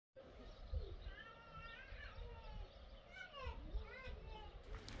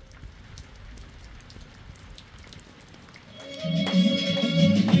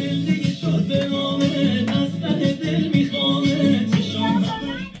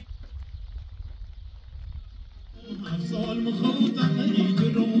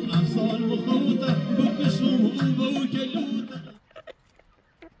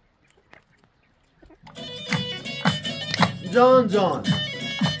جان جان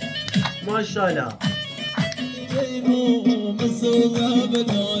ماشاءالله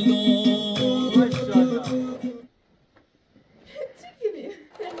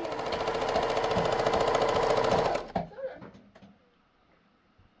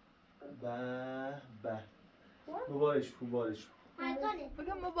مبارش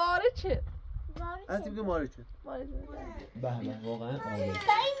بگم مبارچه انتی بگم مبارچه به واقعا عالی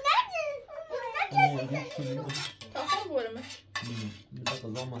تاخم بورمش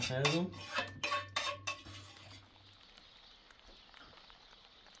قضا ما خیردم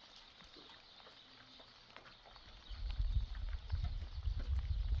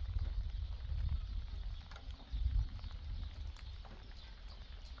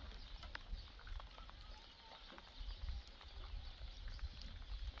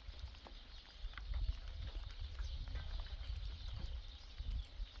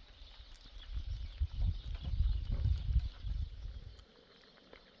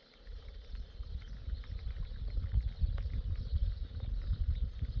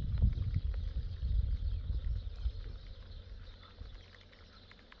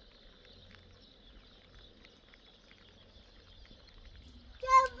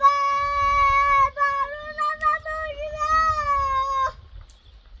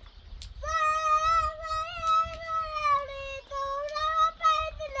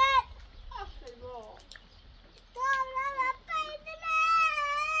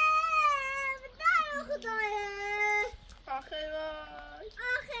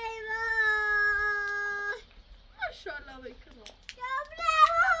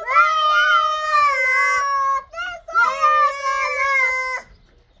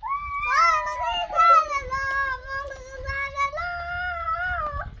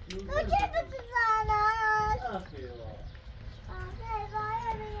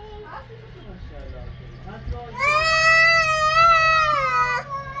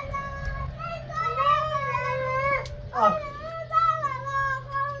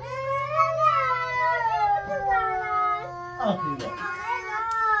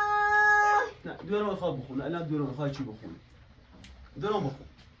دوران خواب بخون الان دوران خواه چی بخون دوران بخون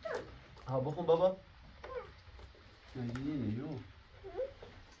ها بخون بابا نگیدی نیو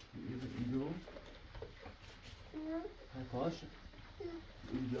ایدو های پاش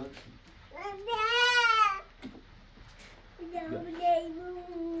ایجاد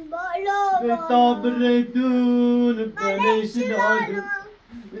بتاب ریدون بلیش دادون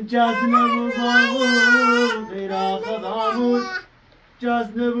جزنه بابا غیر خدامون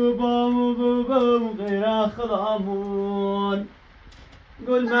جزنه بابا غیر خدامون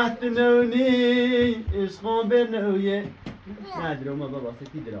گل مهد نونی عشقان به نویه ندرم بابا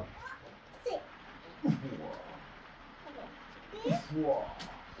سکی درا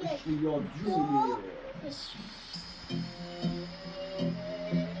یاد جونی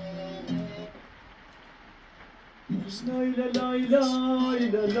لایلا لایلا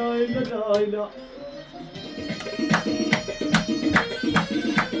لایلا لایلا لایلا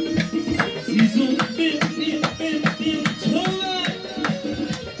زیزو بی توه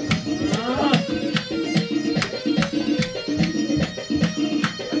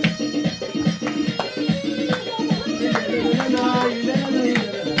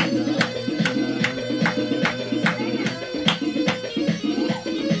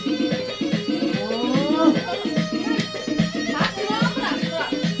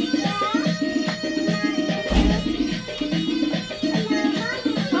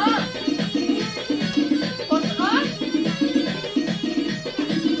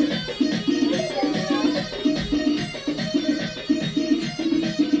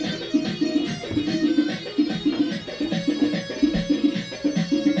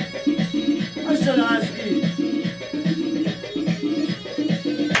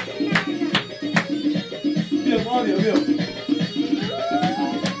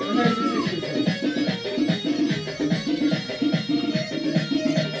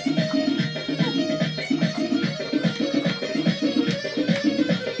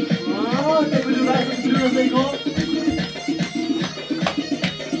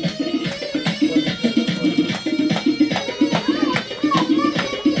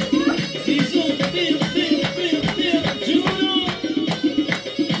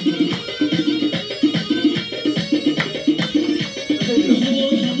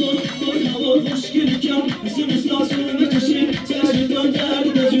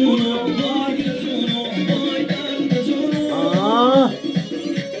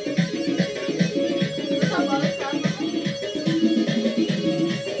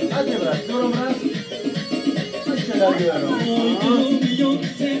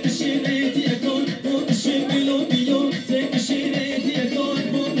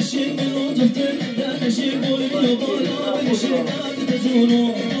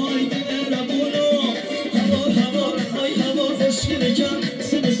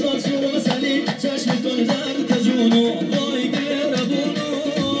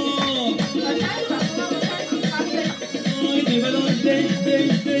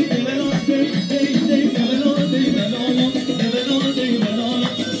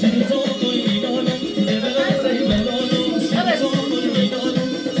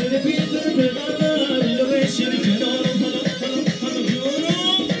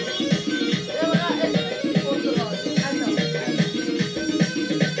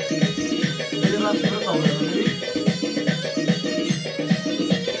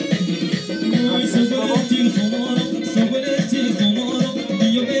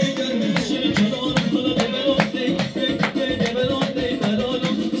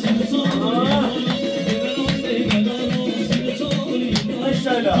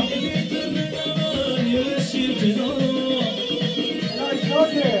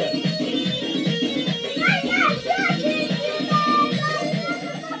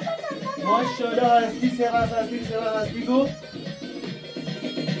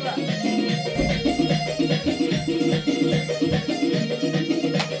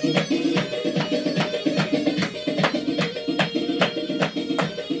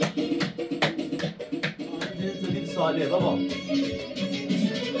ساله بابا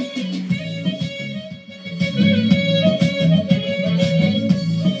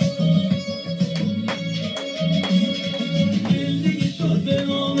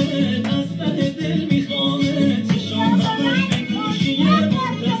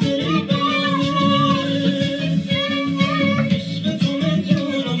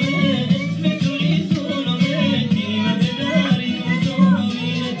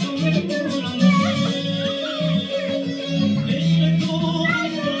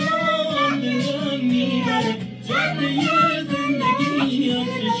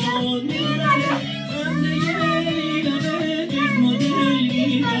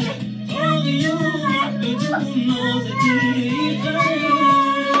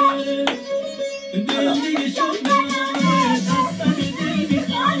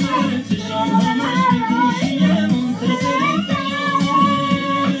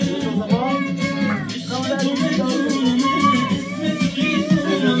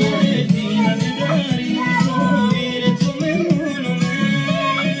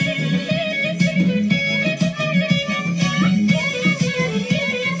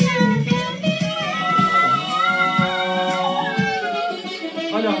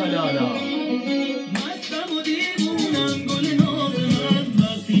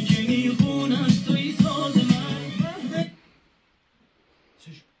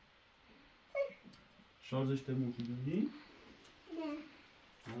شارژش تموم شدی؟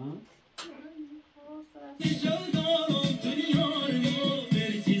 نه.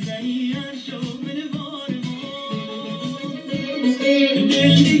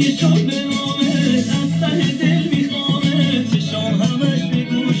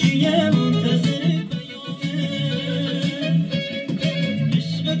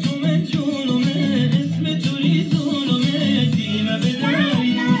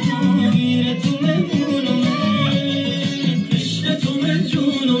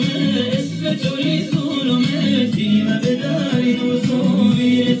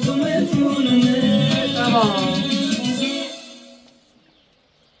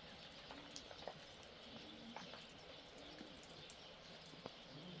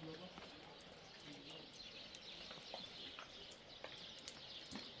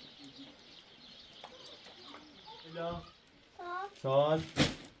 چهار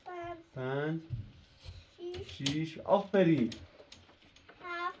پنج شیش آفرین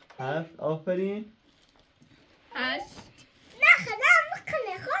هفت آفرین هشت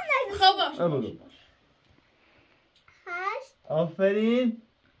خب آفرین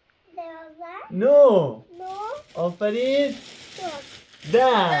نو آفرین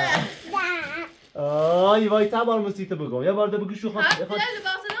ده آی وای تبار موسیقی بگم یه بار ده بگو شو خواهد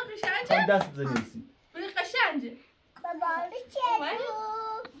خواهد دست بزنیسی قشنجه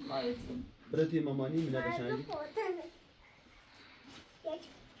برای مامانی میده قشنگی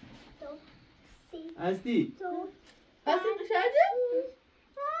هستی؟ هستی قشنجه؟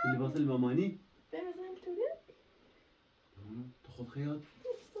 لباس المامانی؟ بمزنم تو خود خیال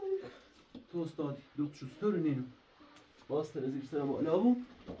تو استاد لطف شستر نینو باز ترزیر سلام علابو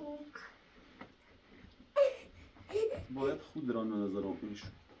باید خود را نظرم کنیش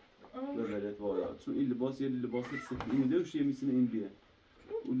ببرد والا چون این لباس یه لباس سفید اینو دیوش یه میسینه این بیه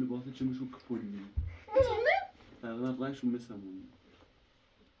اون لباس چه مشو کپولی تقریبا رنگشون مثل همونی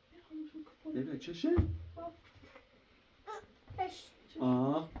چشه؟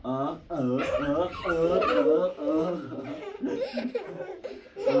 آه آه آه آه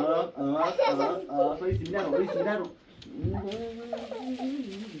آه آه بایستی نرو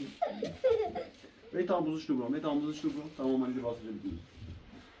tam buzuştu bro. Tamam hadi basacağım.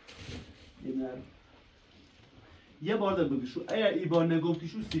 یه بار ده بگو شو اگر ای بار نگفتی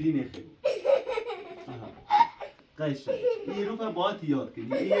شو سیلی نخیر قشنگ این رو باید یاد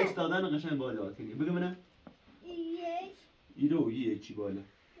کنی این یک دادن قشنگ باید یاد کنی بگو منم یک ای رو یک بالا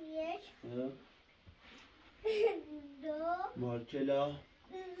یک دو مارکلا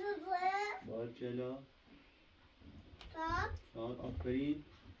آفرین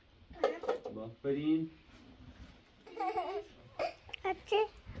آفرین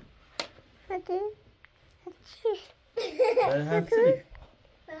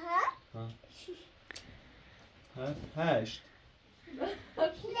هشت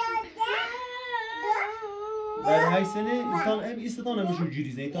برای 8 سنه ایستان نمیشون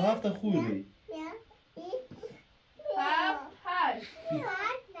جیریزه تا 7 خوبه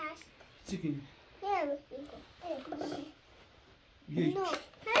چیکین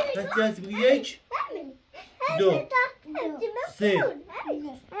یک دو سه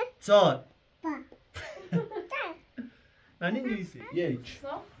چهار من نمی‌نویسی یک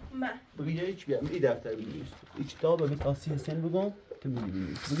بگو یک بیام این دفتر بنویس این کتاب بهت آسی حسین بگم تو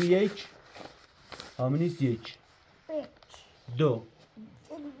می‌نویسی بگو یک همینیست یک دو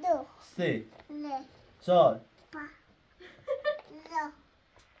سه چهار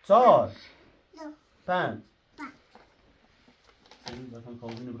پنج zaten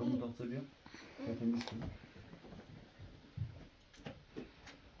kaldığını bırakın tahtırıyor. Zaten düştüm.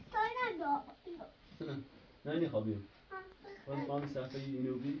 Ne yapayım? Ben bana sayfayı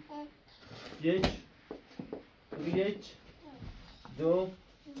iniyorum. Geç. Geç. Do.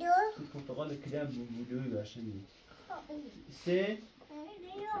 Portakal krem bu videoyu ver şimdi. Se.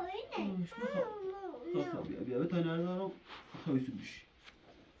 Bir tane arıyorum. Koysun bir.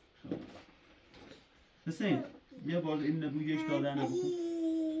 Hüseyin. یه بار این نبو یک دادن نبو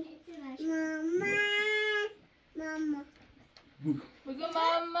ماما بگو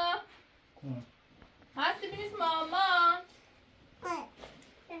ماما هستی بینیست ماما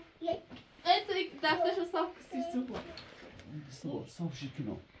این تو دفترشو صاف کسی صاف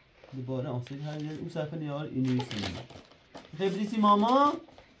شکنم دوباره آسید هر اون صفحه نیار اینو ایسیم خیلی بینیستی ماما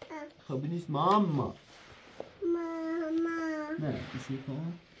خیلی بینیست ماما نه ایسی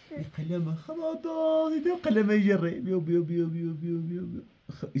کن قلمه خلاطة ده قلمه يجري بيو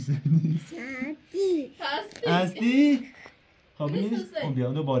يسنيس هستي خبينيس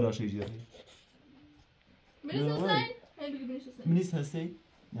بياندو بالاش يجري منيس هستي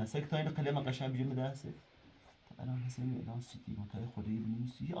ناسك تاين قلمه قشنگ بيجي مدرسه الان حسين الان سيتي متای خودی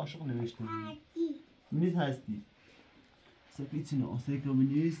بنویس یه عاشق نوشته منيس هستي سكيتنا اسيك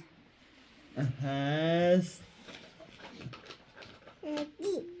منيس هست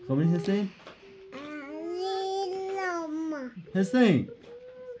خبرني حسين حسين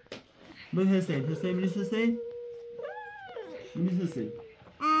بگو حسين منيس حسين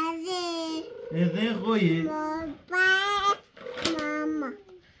اذه قوي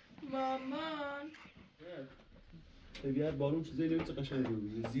مامان بیار بارون چیزایی نمیشه قشنگ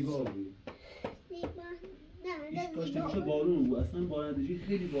بود زیبا بود هیچ کاش نمیشه بارون بود اصلا بارندگی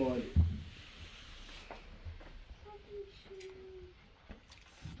خیلی باحاله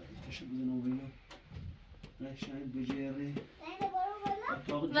تشو بزنم بیا قشنگ بجری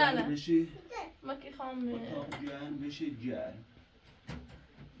اتاق جمع بشه ما که خواهم اتاق جمع بشه جرم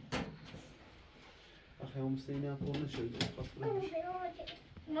آخه هم سینه هم پر نشد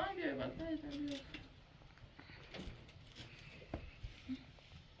ما گرفت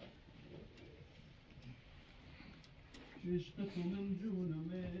عشقتو من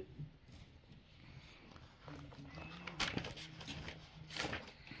جونمه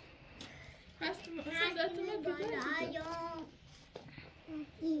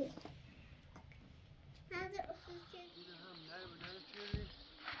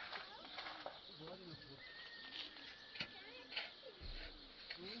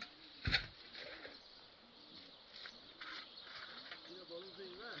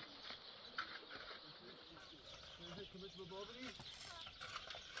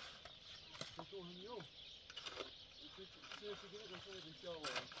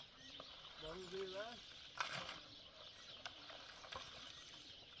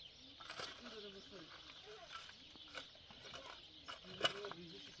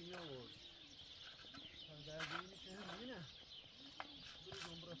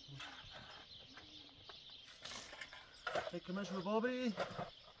كمان شو بابري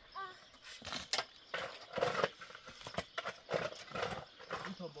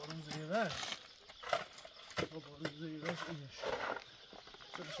تا بارون زیغش تا بارون زیغش اینش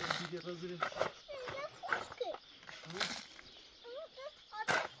برشن دیگه را زیرش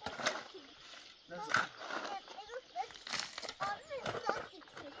نزد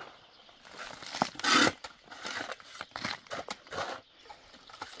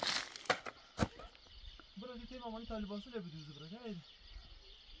برو دیگه مامانی تا لباسو لبیدوزه برو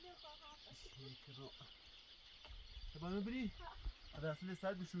که باید بری؟ دستله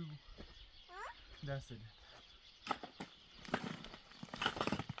سر بشوی بود دستله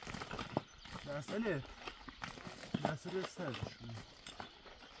سر بشوی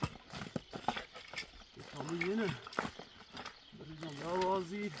تامون یه نه بریزم یا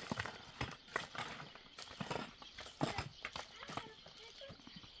بازی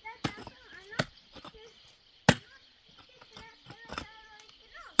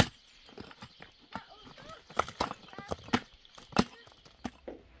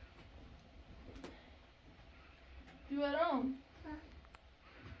Varão?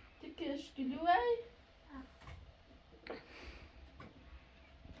 Te queixo que lhe é?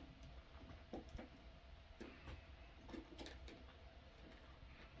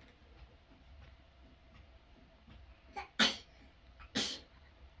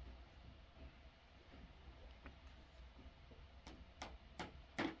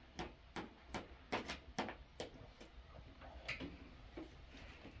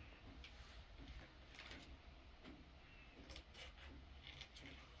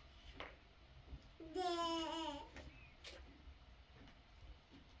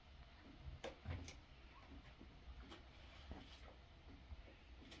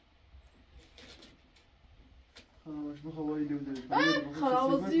 خلاص بخوای دیدی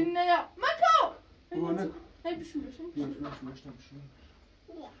خلاص نه مکو وانا هی بشورش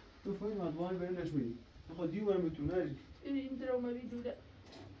تو فاین مدوای برنش می خود دیو برم بتونه این درام میدوده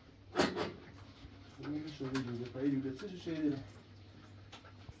این شده دیگه پای دیگه چه شده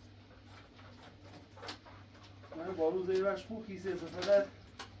من بارو زیرش خو کیسه فقط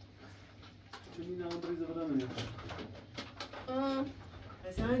چه می نام بریزه بدم نه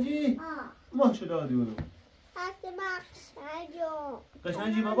قشنگی ماشاءالله دیونو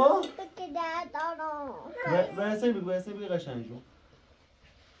قشنگی بابا واسه بگو قشنگی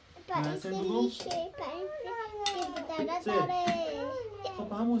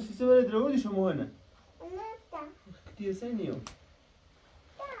خب همون سیسه برای دراودی شما هنه دیگه سنیو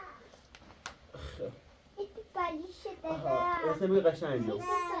واسه بگو قشنگی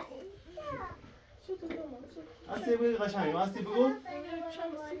واسه بگو قشنگی واسه بگو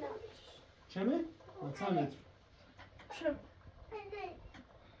چمه؟ چند متر؟ شب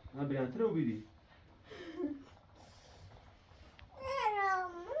نه بیانتر رو بیدی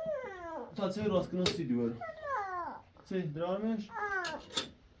تا چه راست کنم سی دوباره چه درامش؟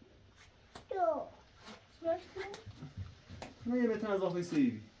 نه یه متر از آخوی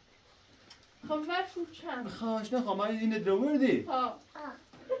سیوی خب ورشو چند خواهش نخواه من این دراوردی ها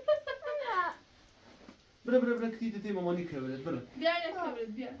برا کتیت تی مامانی کبرد برا بیا اینه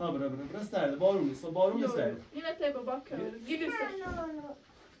کبرد بیا ها برا سرده بارون سرده اینه تی بابا کبرد گیلی سر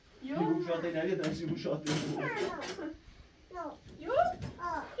یه بوشاته نریه دنشی بوشاته یو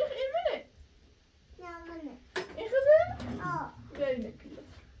این منه این خزه؟ بیا اینه کبرد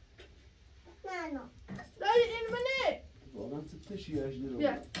دایی این منه واقعا سبته شیعش درو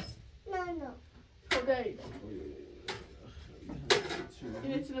بیا خدایی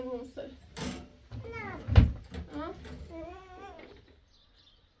اینه تینه بوم سر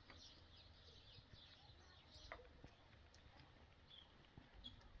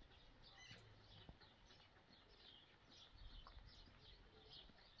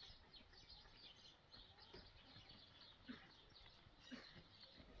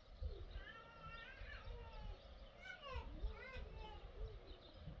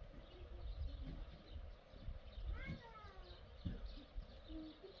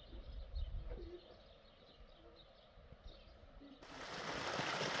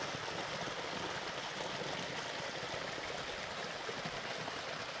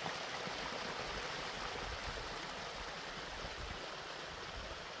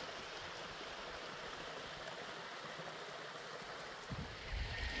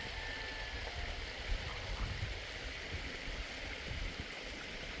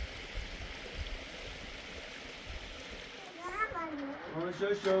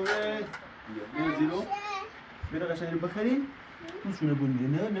شوره بیا زیرو برو قشنگ بخری تو شونه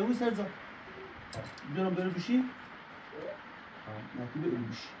بونده نه او سرزا دونم برو بشی نه تو برو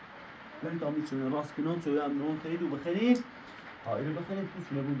بشی بریم تا میتونه راست کنم تو هم نون خرید و بخرید اینو بخرید تو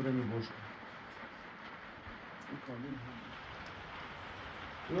شونه بون بریم باش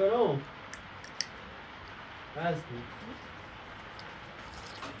برام هستی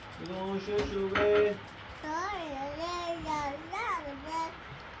بدون شوشوبه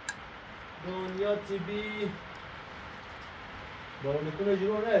دنیا تبی بارو میکنه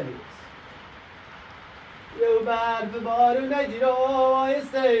جلو ندیست یه برف بارو نگیر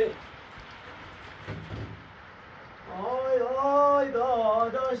آیسته آی آی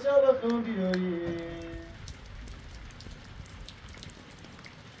دادا شب خون بیرویی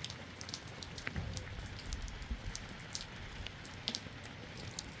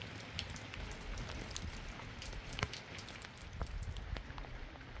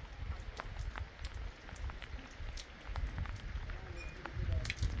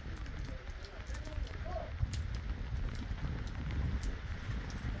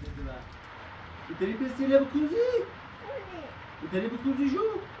Teri pesile bu kuzi? Teri bu kuzi jo?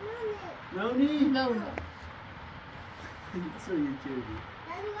 Nani? Noni. Co je ciebie?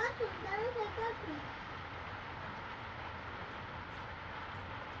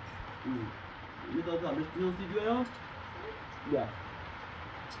 Nie to tam, jeszcze pieniądze idziemy? Ja.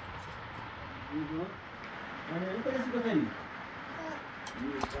 Ale to jest chyba chęć.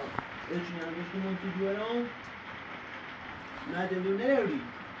 Jeszcze nie, jeszcze pieniądze idziemy? Na tym nie robi.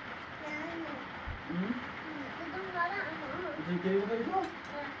 Você quer ir para o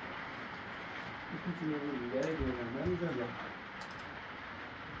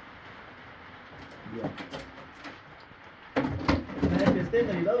peste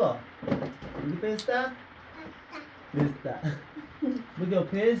tadi baba. Ini pesta? Pesta. Begitu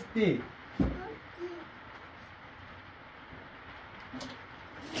peste.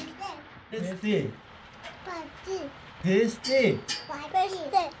 Peste. Peste. Peste.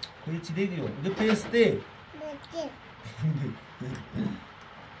 Peste diyor. Bu peste.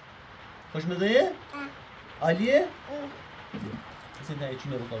 خوش مزه؟ عالیه؟ مثل این چی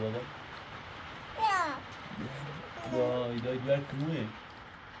نبخوا بابا؟ وای دای بیار کموه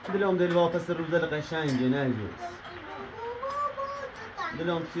دلم دل واپس روزل قشنگه نجوز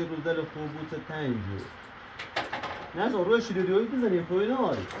دلم سی روزل خوبوت تنجو نه روی شیردیوی بزنیم خوی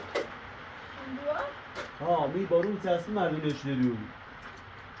نهاری ها می بارون تحصیل مردون شیردیوی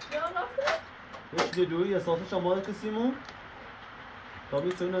شیردیوی اساسش آماده کسیمون تا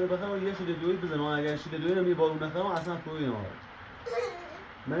میتونی رو بخوام یه شده دوی بزنم اگر شده دوی رو میبارون نخوام اصلا خوبی نماره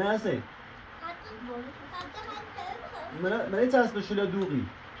من هستی من ترس به شده دوغی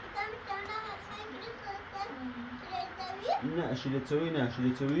نه شده توی نه شده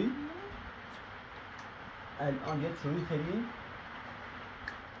توی الان یه توی خیلی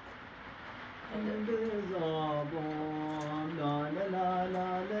زابان لا لا لا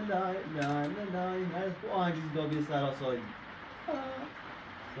لا لا لا لا لا لا آهنگیز دابی سراسایی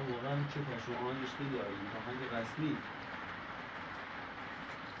تو واقعا چه پاشو آهنگش خیلی عالی آهنگ رسمی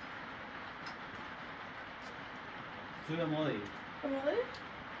توی ماله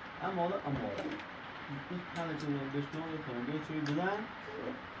اماله این همه تو بشنو یه کننده توی بزن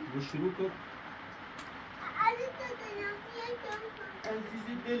و شروع کن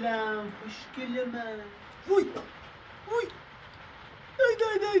عزیز دلم خوشگل من وی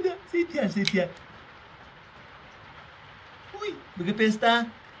وی دایده سیتیه وی بگه پسته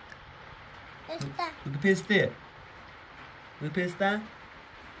بگه پسته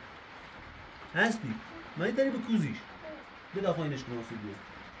هستی من داری بکوزیش بده خواهینش کناسو بیه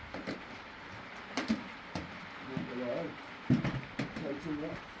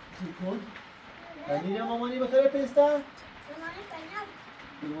بنیره مامانی بخیره پسته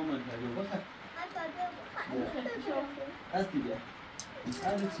مامان خیلی بخیر هستی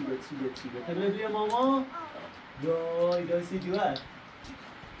بیا چی بیا خیلی بیا ماما دای سی دیوار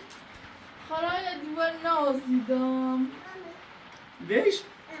خرای دیوار نازیدم بیش؟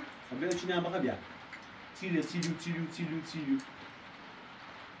 بیا چی نم بخواه بیا تیلو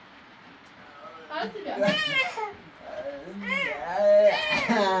هستی بیا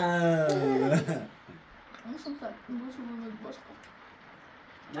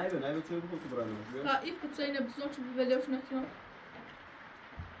نه توی بخور تو برانه ها این kutuya yine bir sonuç bir böyle şuna kim?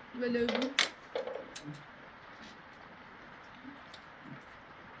 Böyle öldü.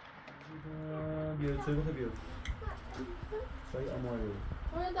 بیا توی بخور بیا çay amaya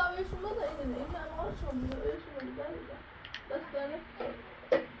Ona da ver şuna da elini. Elini ama açma bunu. Ver şunu güzel güzel. Dastane.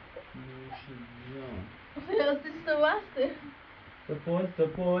 Ya siz de varsın.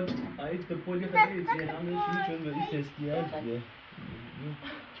 Topol. Ay topol ya kadar yetiyor. Ama şimdi çözüm böyle testi yer diye.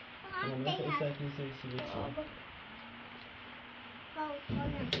 Ama ne kadar sakin sayısı geçiyor.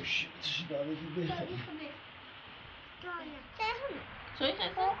 Şu da da gibi. Çay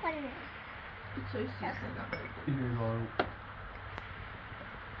kaysın. Bir çay istiyorsun.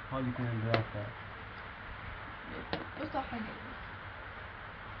 حالي كان راحة. بس حاجة.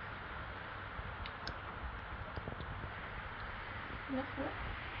 نخوة.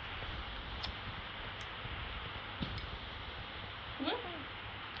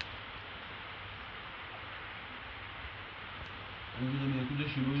 عندي كده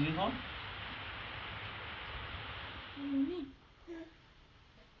شيلوني ها.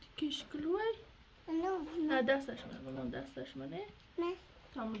 كشك لوي. نه دستش منه بگم دستش منه نه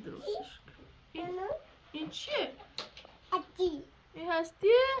تمام درستش این چیه؟ ادی این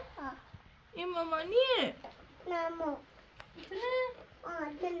هستیه؟ آه این مامانیه؟ نامو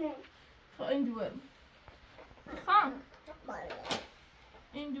نه؟ نه خب این دوارم خام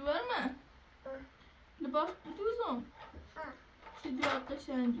این دوارمه لباس بدوزم چه دوار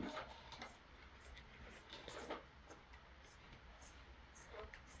قشنگی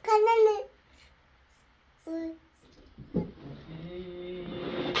کننه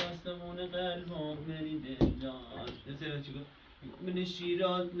آسمون قلبم بری دلجان نسیرم چیکار من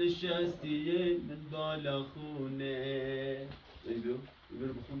شیراز نشستیه من بالا خونه بیو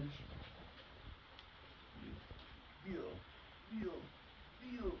برو بخونش بیا بیا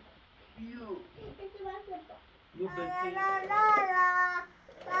بیا بیا بیا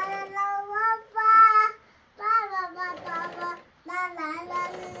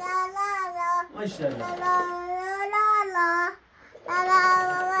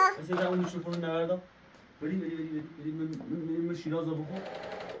مثلا اون شوفون نوردا بری من شیراز رو بخون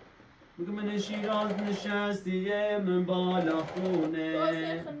بگو من شیراز نشستیه من بالا خونه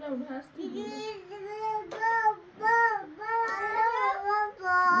واسه خنم هستی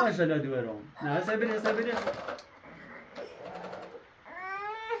ماشاءالله دوارم نه سبری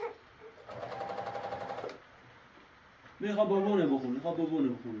میخوام بابونه بخون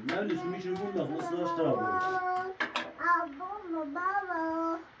نمیش میشه بخون بخون سراش خراب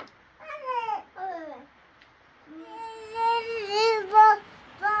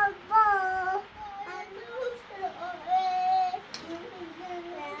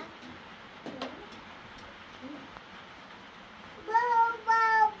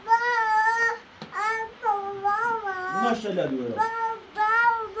ماشاءالله دوارم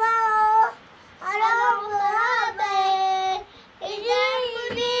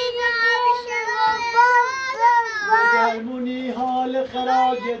درمونی حال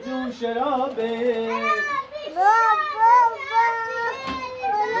خراجتون شرابه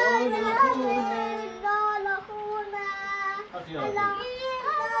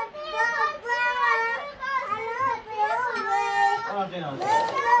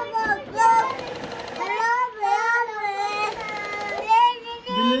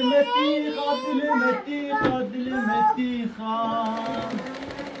دل متیخا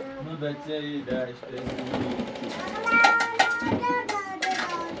ما بچه داشته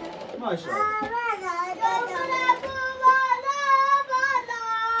ماشاءالله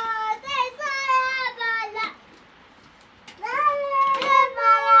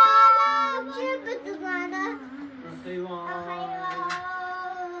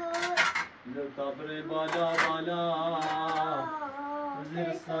صبر بالا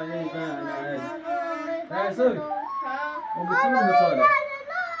زیر سایه بنای سوی اون بچه رو بچاله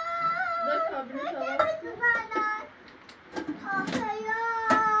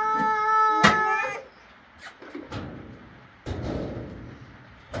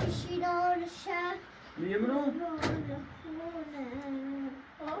میگه منو؟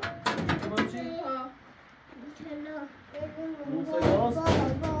 تمام چی؟ اون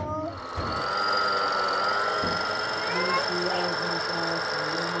سایه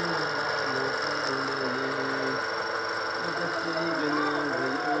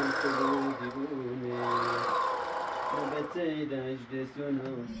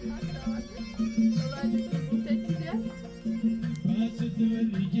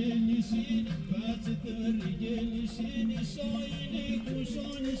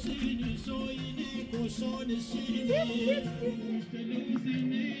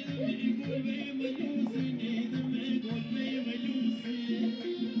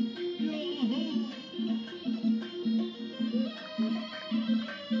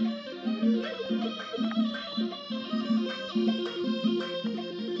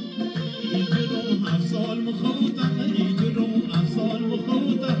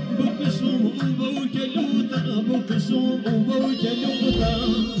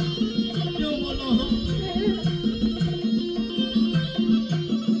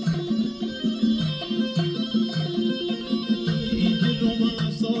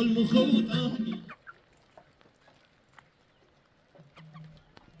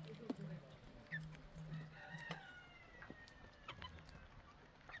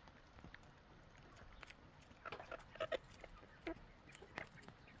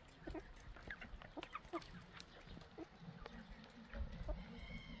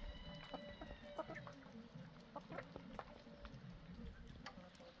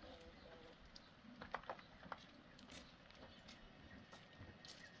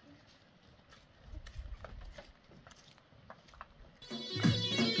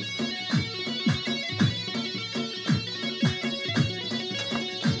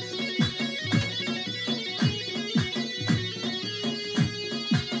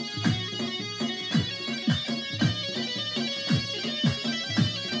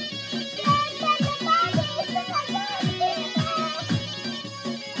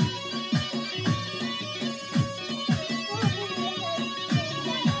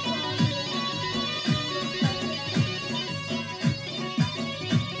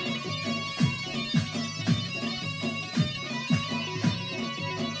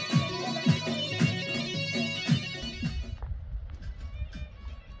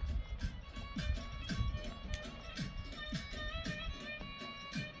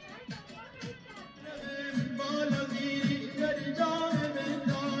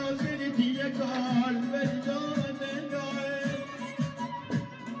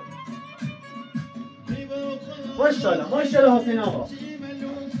ماشاءالله ماشاءالله حسین آقا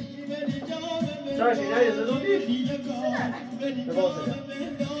چاشی نه یه زدون دیش به واسه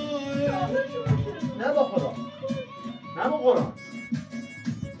نه با خدا نه با قرآن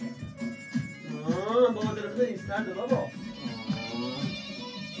بابا درسته این سرده بابا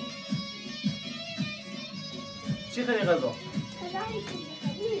چی خیلی غذا؟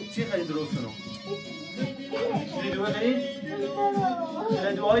 چی خیلی درست کنم؟ چی دوه خیلی؟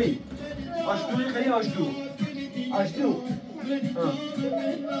 چی دوهایی؟ آشدوی خیلی آشدو آشدو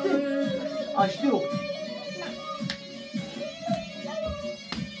آشدو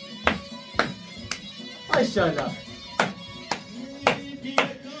ماشاءالله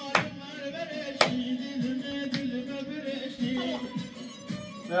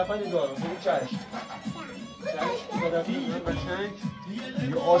نه خیلی دارم خیلی چشم چشم قشنگ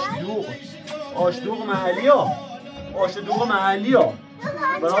یه آشدوغ محلی ها آشدوغ محلی ها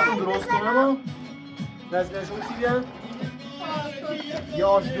براتون درست کنم ها نزدیشون چی بیان؟ یه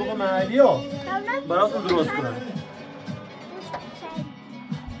آشدوغ محلی ها براتون درست کنم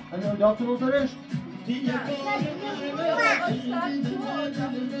هنه داختون اوزارش؟ ای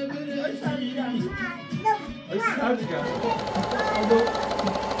سرد کرد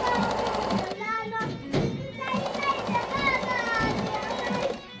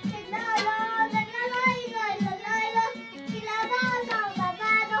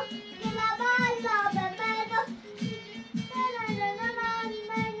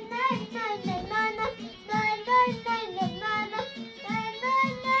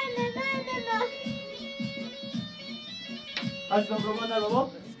از بابا نه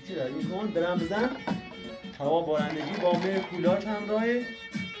بابا چی داری کن درم بزن هوا بارندگی با مه کولاش همراهه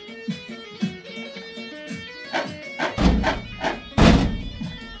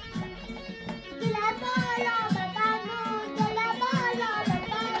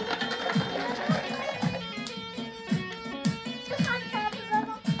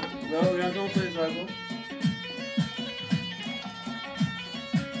نه uyandı olsaydı zaten.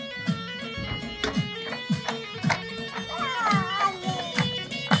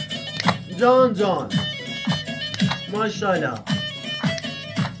 جان جان ماشاءالله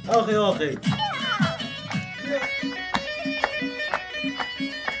آخی آخی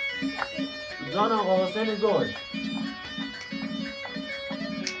جان آقا حسین گل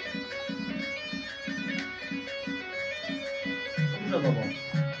کجا بابا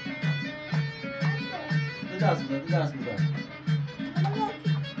دست بزن دست بزن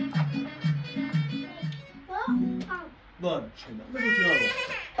بار شده بگو چرا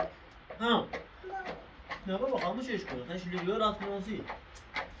بابا ها نه بابا خاموشش کن خیلی شلوغی راست کناسی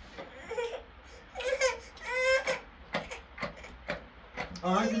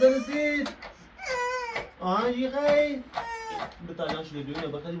آهنگ شده رسید آهنگی خیلی به تایان شلوغی نه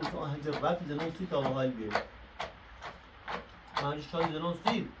بخیلی مثل آهنگ رفت زنان سی تا حال بیه آهنگش چای زنان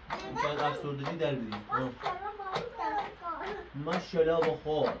سی شاید افسردگی در بیدیم ماشاءالله با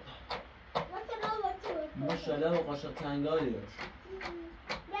خور ماشاءالله با قاشق تنگاریش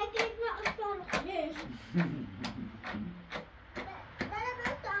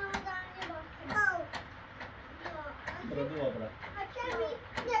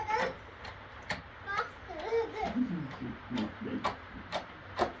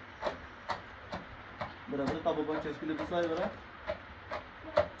برای تابو با چشکیل بسای برای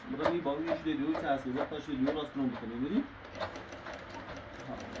برای باقی یه شده دیوی تحصیل تا شده دیوی راست کنم بکنیم میدیم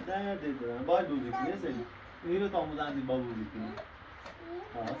در دید برای باید بودی کنی سری این رو تا آموزن دید باید بودی کنی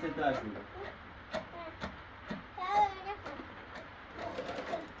سترش بوده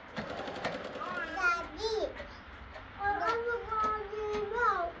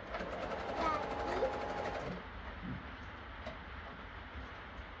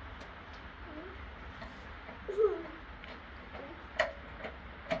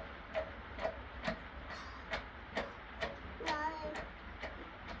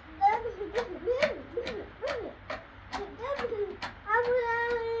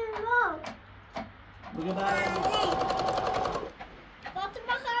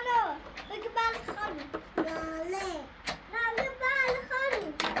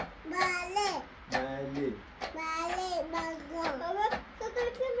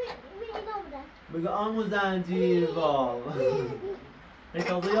بگه آمو زنجیر باب این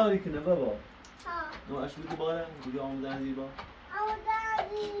تازه یاری کنه بابا نو اشوی تو باره بگه آمو زنجیر باب آمو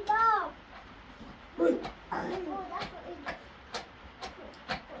زنجیر باب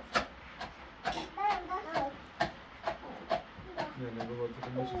نه بابا تو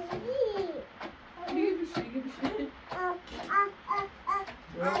کنمشی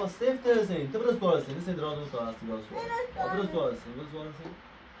بابا سیف ترسین تو برس بارسین نسی درادون تو هستی برس بارسین برس بارسین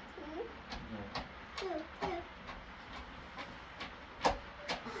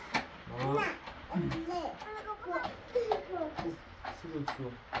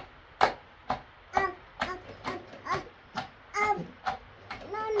لطفا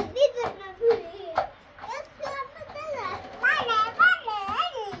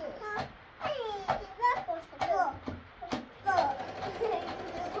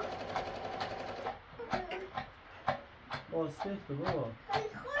سخته بابا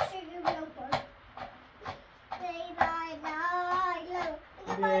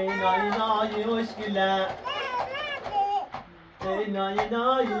نای مشکله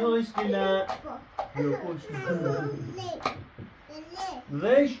نای مشکله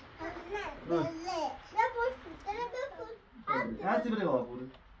ریش هستی بره بابا بوده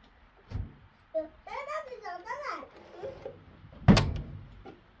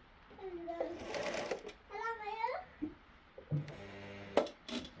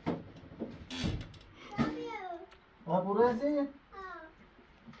برو هستی؟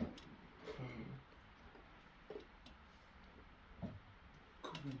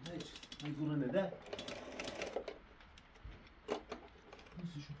 هیچ برو نده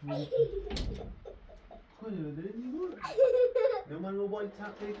کنه بده نیگو یا من موبایل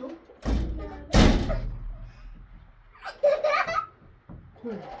تقیه تو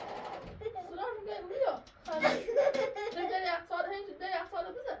سلام میگه بیا در یک سال هنج در یک سال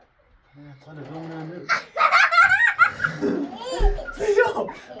بزن یک سال دوم سیجا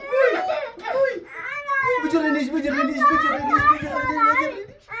بجرنیش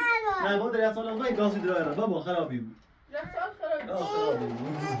نه با در یک سال هم گاسی درایره بابا خرابی بود یک سال خرابی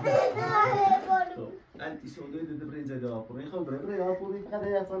بود انتی سودوی دیده برین زیده آپوری خب بره آپوری فقط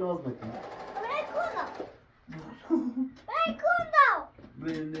یک سال آز مکنی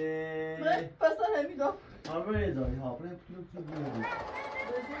برین پسر همیدا برین زایی ها برین پلوک برین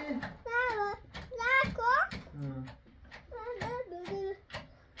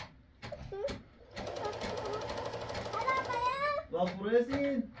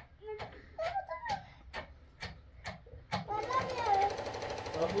Vapuresin.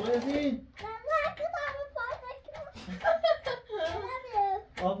 Vapuresin.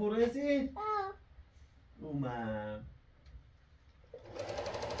 Vapuresin. Umam.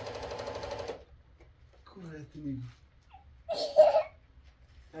 Kuretini.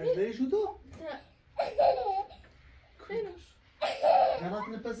 Erdei şu da. Kıymış.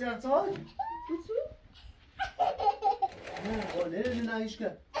 Yaratını pes yapsa. Kutu. Ne ne ne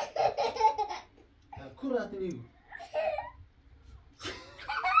işke? Kuretini.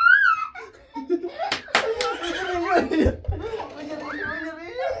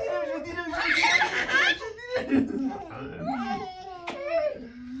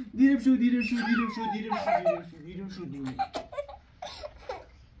 Dirim şu.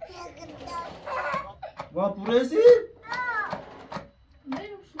 Vapuresi?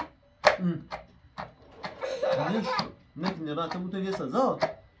 Neymiş şu? Neymiş? Ne rahatı bu tege saza?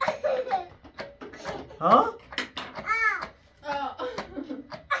 Ha?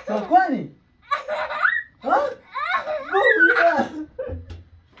 Takwani? Ha? Bu ya.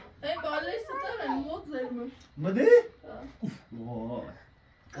 Galle sıtırın mod zeymiş. Mıdı? Uf. Vay.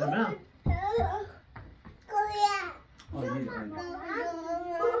 Kana? Hayır.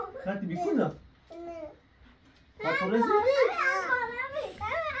 Hadi bir kuna. Vapuresi mi?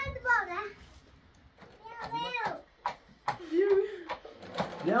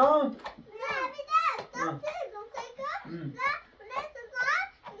 Devam.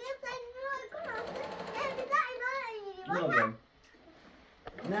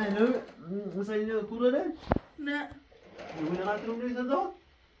 Ne sayını kuralım? Ne? Bu ne kadar umre sada?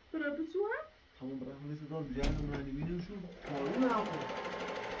 Bırakısı var? Tamam bırak umre sada. Güzel numara video şu. Doğru ne yapalım?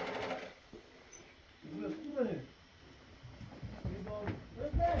 Bu ne? Bir bak.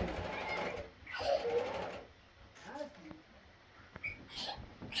 Evet.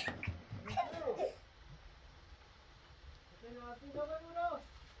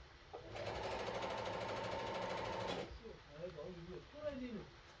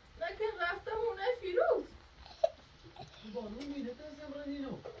 لكن رفتم هنا فیروز بانو میده تا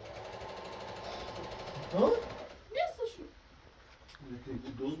زمرانینو ها؟ نیستشون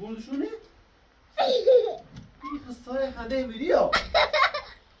دوز بردشونه؟ این قصه خنده ویدیو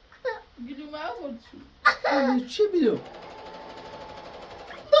گلومه بردشون چه بیدو؟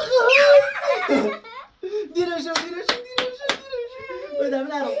 دیرشو بدم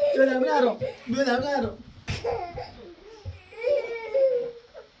نرو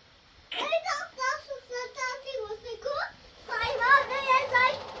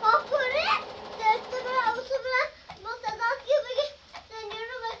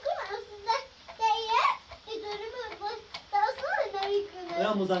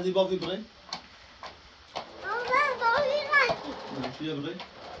Ya muzanzi bakı buraya. Ama ben ماشي يا بغي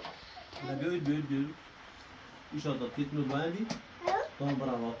لا بيقول إيش هذا تيتنو باندي طبعا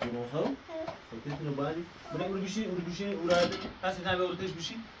برا واقفون خو تيتنو باندي بشي وراد هسه تعمل ورتش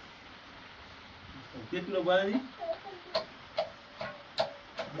بشي تيتنو باندي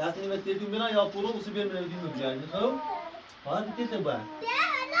لكن ما تيتنو بنا يا طولو وسبيل من الدين مبجاني خو هذا تيتنو باندي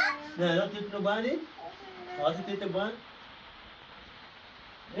لا تيتنو باندي هذا تيتنو باندي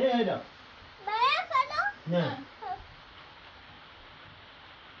ايه هذا نعم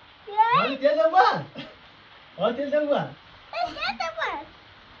هذا تيتنو باندي هذا تيتنو باندي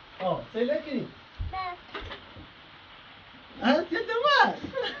sei lá que tenta mais.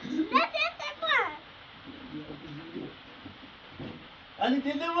 Não tenta mais. Ali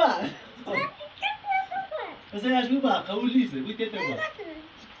tenta mais. Você acha que vai? Qual lista? Vai tenta mais.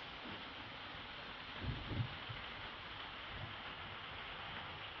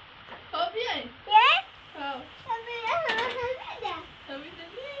 Tá bem? É? Tá. Tá bem. Tá bem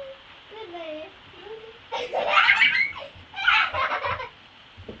também.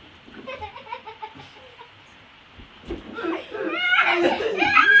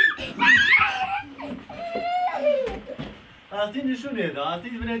 Astin şu neydi?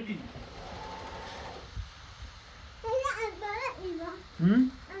 Astin bıraktı. Hı?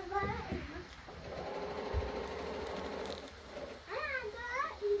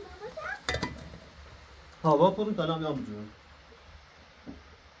 Hava pırın kalam yapmıyor.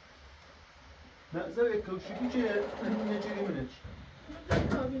 Ne zevk kavşiki çe ne çekimin hiç.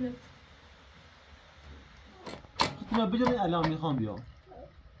 Kabinet. Kutuna bilir alam میخوام بیام.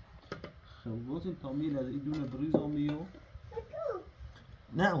 خواص التعميل هذا يدونا بريز عميو.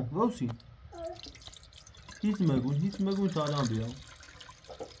 نعم روسي. هيس ما يقول تعالى بيام.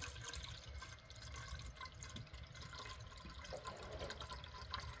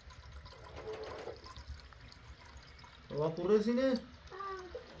 وقرصينه.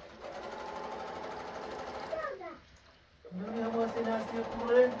 نمي هوا سناسي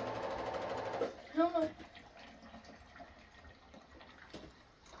قرن.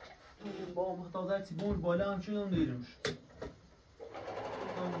 با محتاجات سیبون بالا هم چون دیرمش.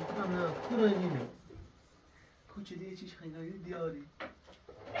 نه کورنینه. کوچه دیگه چیش خیلی دیاری.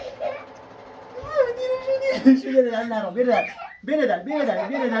 دیرم شو دیره الله را بیردر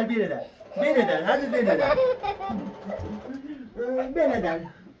هذا بیردر.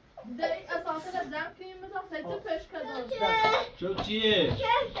 داری اساسا دم کنیم مثلا سایت پیش کدام. çok چیه؟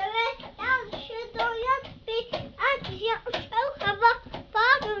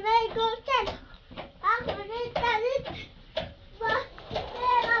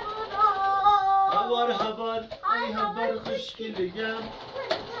 haber kış geleceğim.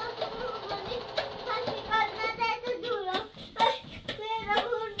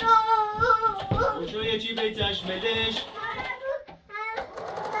 Şuraya çiğ taşmeleş.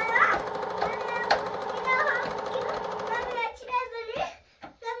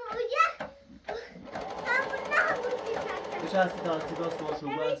 Сейчас тебя слышу,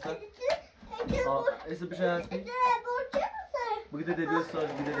 Баста. Если бы сейчас... Где ты без саш,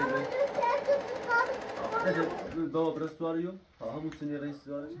 где ты без? Это добрый створю. А мы цены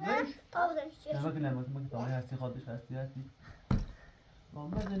рейсуем. Знаешь? Я بكلم ما كنت عايز هاتي خاطش هاتي.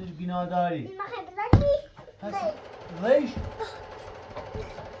 ما زنش بناداري. ليش؟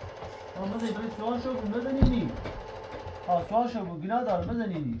 ما زي بس سؤال شو ما زنيني. سؤال شو بنادار ما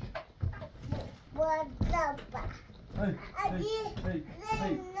زنينيش. Hey, hey, hey,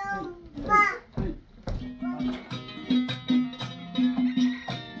 hey.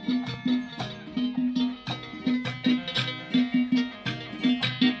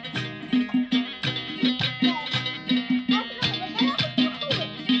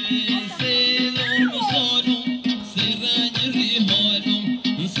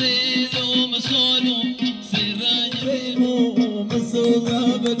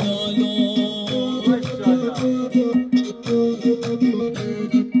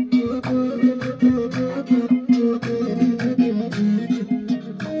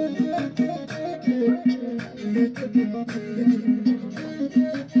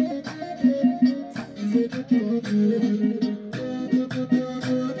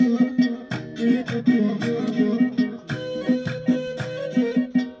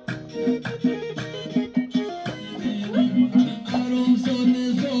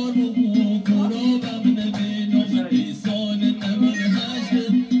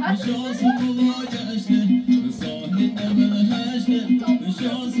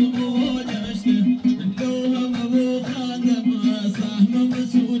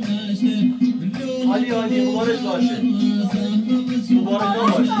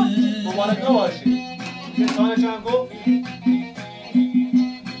 مبارک نباشی. چه سال چند گفت؟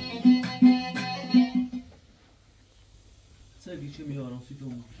 که میارم سی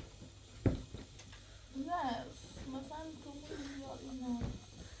تومون نه مثلا تو یا اینا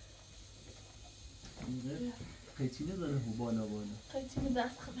اینقدر قیچی نداره خب بالا قیچی می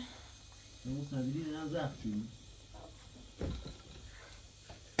دست خمه نمو قبیلی نم زخم شدی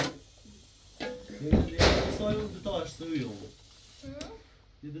یه سای اون دوتا آش سوی رو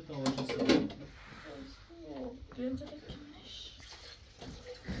یه دوتا آش سوی اینجا بکنش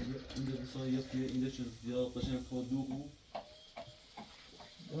این دوتا سای این دوتا زیاد قشنگ خود دو خوب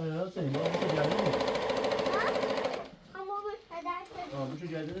نه سنی ما بچه جرده بچه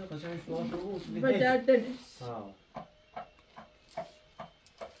جرده قشنگ سوال رو بود و جردنش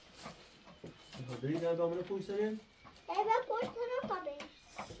داری در بامونه پوش سره؟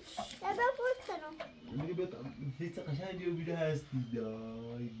 میگه بیاد هیچ قشنگ دیو بیده هستی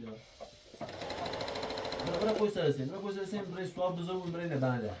دایدا برای پوش سره سیم برای سوال بزرگ برای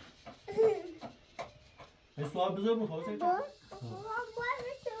نبنده سوال بزرگ میخواه سیم چه؟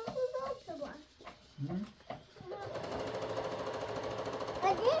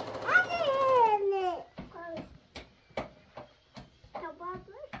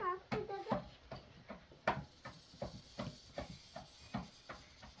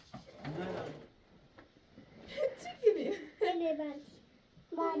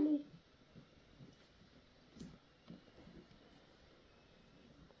 Mommy.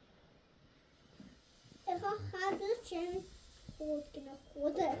 Ik ga gratis challenge goed kunnen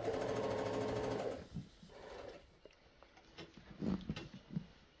worden.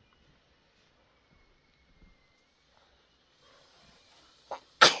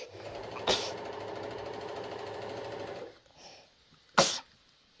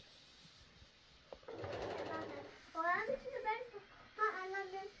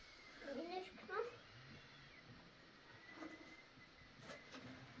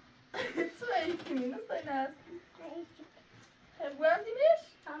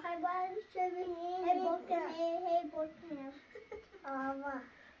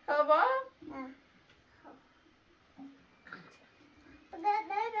 Hava?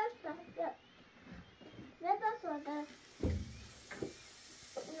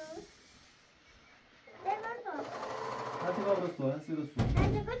 هاتي بقى بالصور هاتي بالصور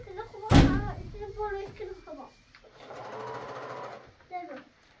أنا قلت لأخوها التليفون يمكن الخبر.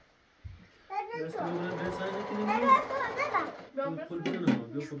 بس كمان بس هذا كلمة كل بنا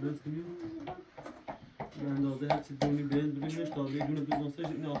بيوصل بس كلمة يعني لو ذهبت تدوني بين بريمش طالع يجون بزنسة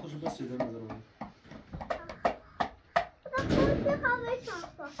إني آخرش بس شيء ده نظراني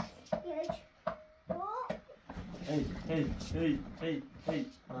هي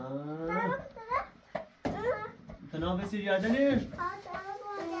تنافسي زيادة ليش؟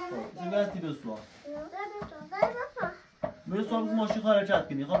 زبالتي بالصور بالصور ماشي خارجات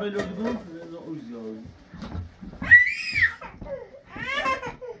كني خبر لو تقول وزياد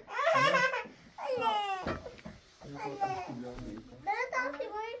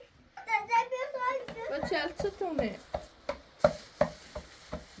Bacalçatone.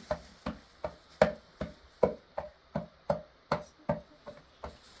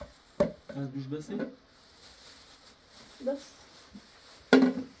 Az düz basayım. Bas.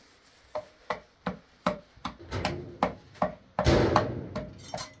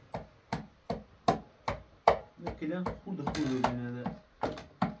 Ne kila? Burada genelde.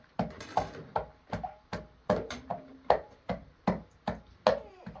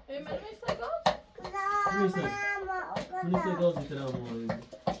 مثل گاز میتونم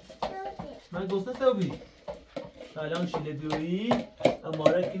من گوسته توبی سلام شیله دویی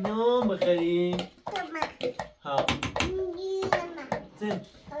اماره کنم بخریم ها زين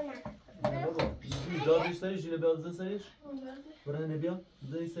دادش سریش شیله بیاد سریش برای نبیا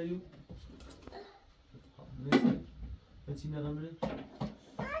زنی سریو نیست هیچی نگم بره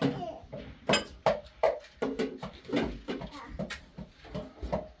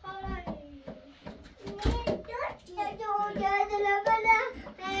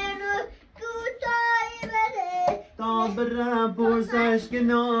برم پرسش که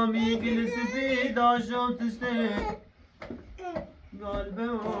نامی گل سفید آشام تشته قلبه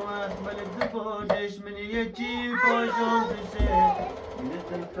و احمل دفادش من یکی پاشام تشه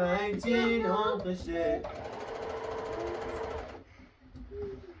گلت الفنگتین هم تشه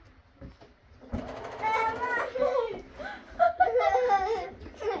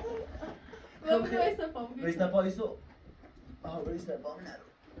Resta pa iso. Ah, resta pa nero.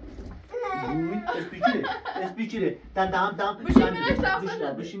 Espicire. Tam.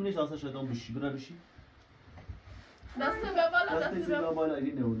 Bişimine şansa şadan bişi. Bura bişi. Dasta ve bala. Dasta ve bala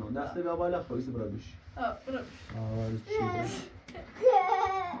yine onu. Dasta ve bala koysa bura bişi. Ha, bura. Ah, bişi.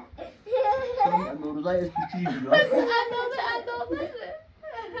 نوروزای اسپیچی بود. اندازه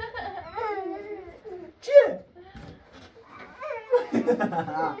چیه؟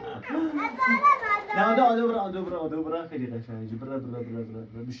 نه آدو برا خیلی قشنگه. برا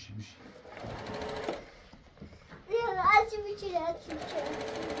بشی.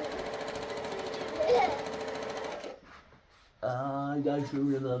 گل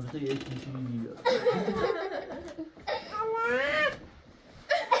شروع یادم بسته یک کشی میگیرم.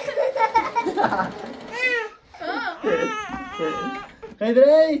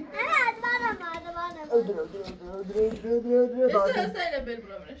 خیدری؟ استرسayla bel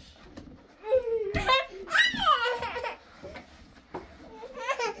buramış.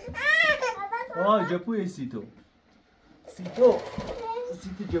 جپوی سیتو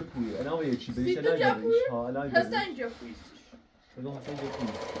جپوی الان یه چی بریش الان جپوی Hasan Cafu'yu. بگو حسن جپوی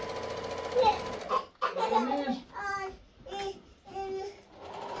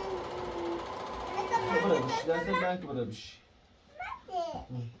دست بلنک برا بشی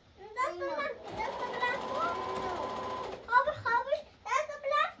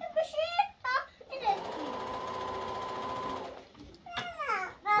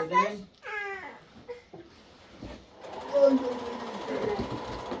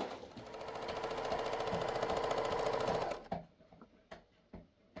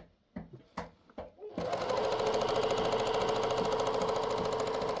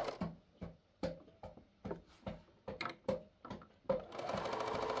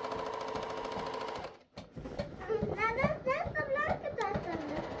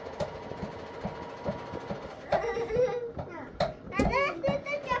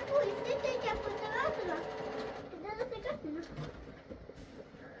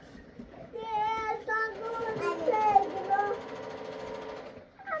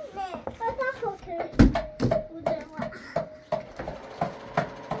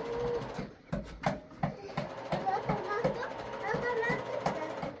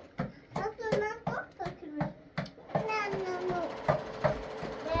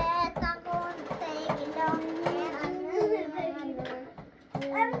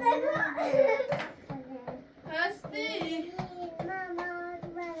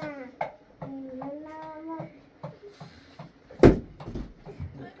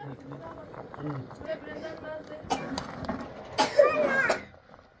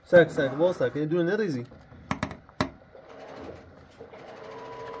ساک باز ساک یه دونه نریزی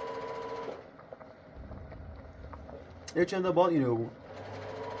یه چند تا بال اینو بگو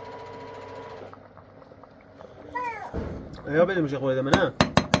یا بریم میشه خواهیده منه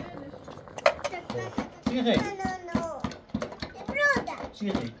چی خیلی؟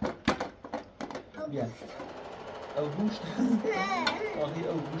 چی خیلی؟ بیا او گوشت آخی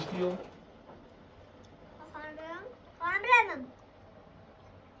او گوشتی و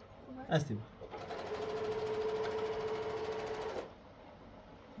هستی با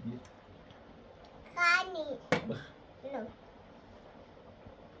بیا خانی بخ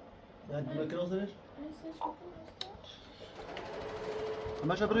نه دونه کناس درش؟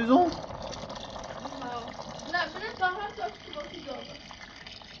 همه شب ریزون؟ Ne, benim daha çok bakıyor.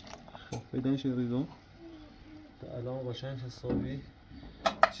 پیدایش ریزون تا الان قشنگ حسابی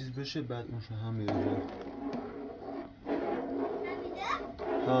چیز بشه بعد اونشو هم میره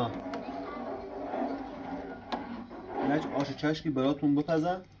ها نج آش چشکی براتون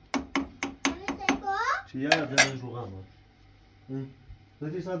بپزن چه یه دلش رو غم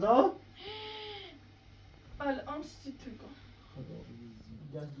زدی صدا؟ الان سیتگو خدا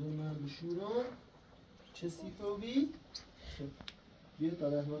دست دوی من بشورم چه سیفوی؟ بیا تا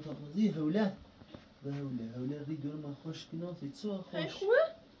رحمت آخوزی هوله هوله ری دور من خوش کنم فیتسو خوش Hij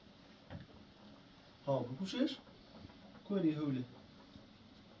goed? ها بکوشش؟ کنی هوله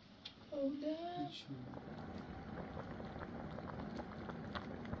Oh, nee.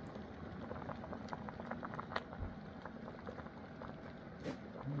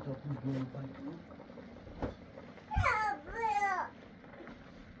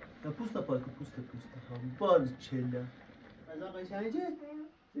 Pusta palco, pusta. Bal çella. Az ağay sence?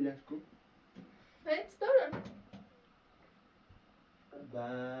 Dilaşko. Hey, storen.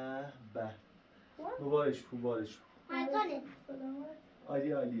 Bah. Mübarek.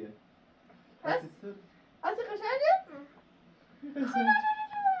 Aliye. Azıcık aşağıya.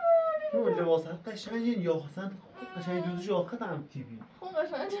 شو لباس قشنگین یا حسن قشنگ دوزش آخه هم تیوی Gewoon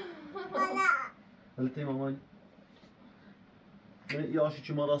aşağıya. حالا تیم مامان من یه آشی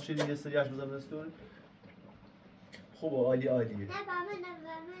چی ما راست شدیم یه سریعش بزنم دستور خوب عالیه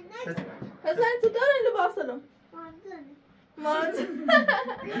Hasan tutarın libasını. Mart.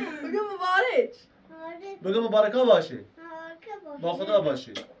 Bugün mübarek. بگم مبارکا باشه با خدا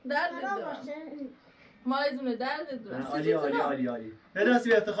باشه. درد دارم. مایزونه درد دارم. عالی عالی عالی عالی. یه دستی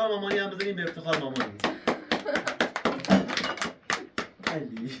به افتخار مامانی هم بزنیم به افتخار مامانی.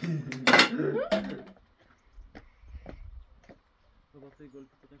 علی. رباطه گل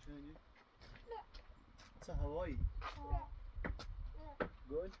که قشنگی؟ چه هوایی؟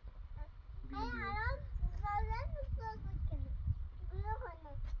 گل؟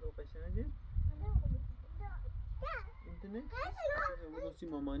 قشنگی؟ انت نه؟ ودوسی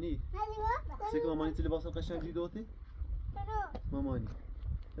مامانی. سیک مامانی تی لباس قشنگی دوتی؟ مامانی.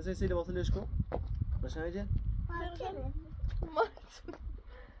 مثلا سی لباس ليش کن؟ قشنگه؟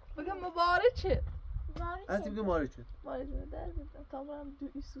 بگم مبارک چه؟ هستی بگم مبارک چه؟ مایزونه درد دارم. تمام دو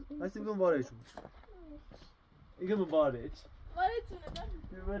ایسو. هستی بگم مبارک چه؟ بگم مبارک. مایزونه درد.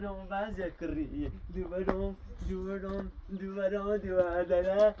 دوبارم بعضی کریه. دوبارم.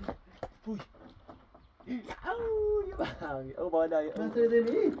 پوی. او بالای. مثلا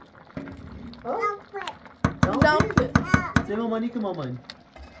دمی؟ دامپه. سی مامانی که مامانی.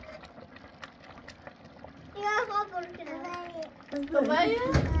 طبيعي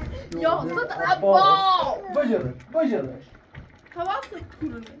يقصد أبا بجرش تواصل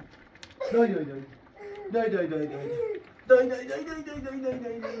كلنا داي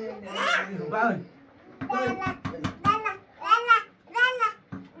بعد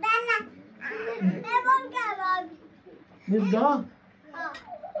نبدأ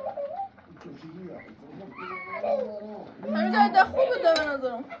همین جای ده خوبه ده به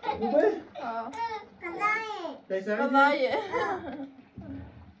نظرم خوبه؟ قضایه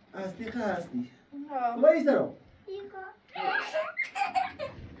هستی هستی خوبه ایسترم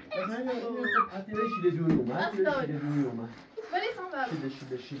هستی به شیده جوری اومد ولی خواهم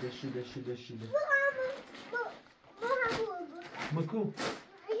شیده مکو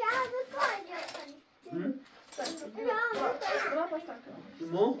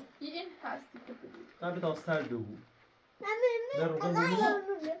مو این هستی که بگید قبل تا سر دو در روغن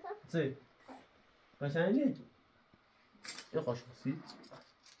بگید چه؟ قشنگی؟ یه قاشق سید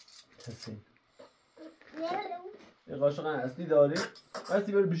تسین یه قاشق اصلی داری؟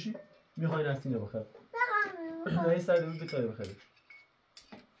 اصلی بری بشی؟ میخواین اصلی نبخر نه این سر دو بتایی بخره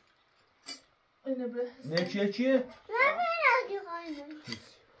اینه بره نه چیه؟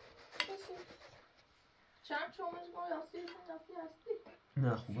 چند چومش ما یاستی هستی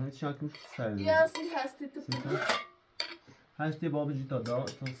نه خوب هست شکلش سر دو یاستی هستی تو بگید هستی بابجی تا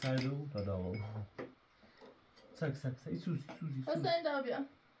سر دو تا داغ سک ای سوزی حسین دا بیا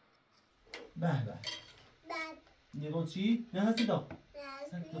به نگاه چی؟ نه هستی دا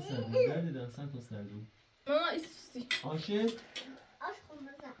سک تا سر دو دردیدن سک تا سر دو ماما ایسوسی آشه؟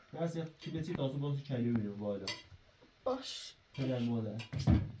 هستی چی بسی تاسو بانسی چلی بینیم بالا باش پدر مادر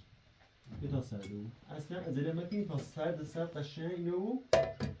یه تا سر دو اصلا از علمتی تا سر قشنگ اینو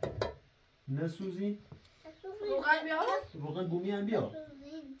نسوزی روغن بیار روغن بومی هم بیا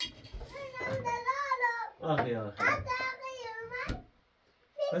آخه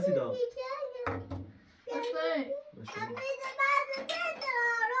بسی دا حسین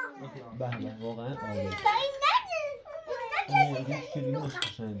به واقعا عالی چجوری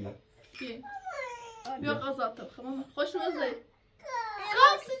قشنگه کی؟ بیا غذا طبخه ماما خوش مزه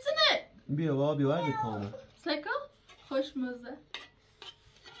کام سیتنه بیا بابا بیا ورد کامه سکا خوش مزه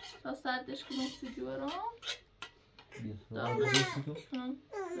تا سردش کنم سیدی برام بیا روغن تو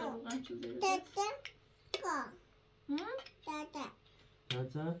روغن چیزی رو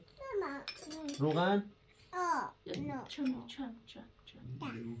چند روغن چم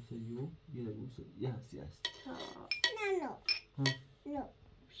یه هستی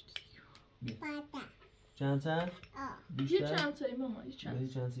چند یه چند تایی ماما یه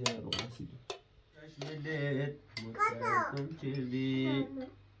چند یه روغن سیدو چشملت مستردم چلی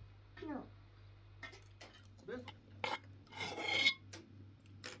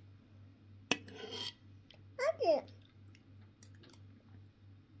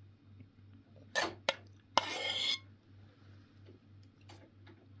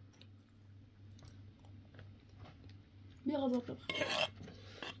بیا غذا طبخ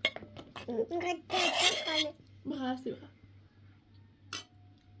بخواه هستی بخواه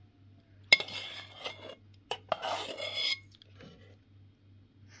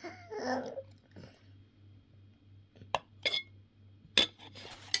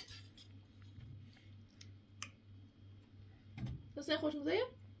حسین خوش مزه؟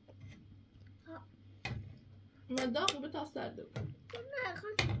 مداغ رو تا سرده بود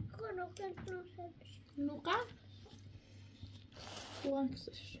نوقه؟ روغن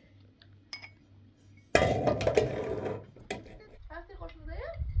کسش هستی خوش مزه؟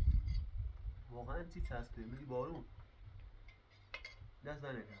 واقعا چی چسبه میگی بارون دست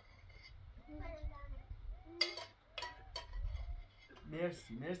نکن.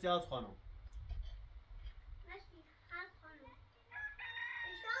 مرسی از خانم.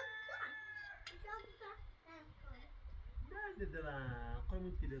 نه دلم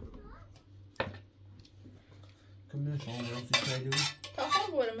قیمت پیله دارم. کم نه شما برام سوی شایده بود؟ تا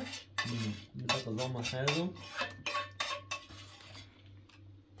خون بورمش. میخواد از آن مخیردم.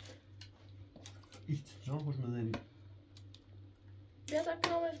 ایشت جان خوش مزنی. بیا تا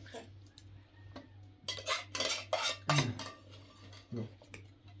کنامش بخیر.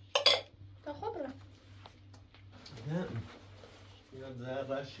 تا خوب را. نه میرم زهر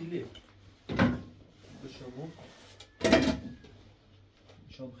رشیلی به شما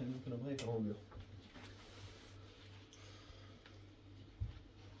شام خیلی میکنم های تمام بیا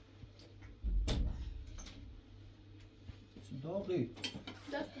داغی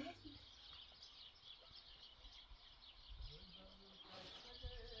دست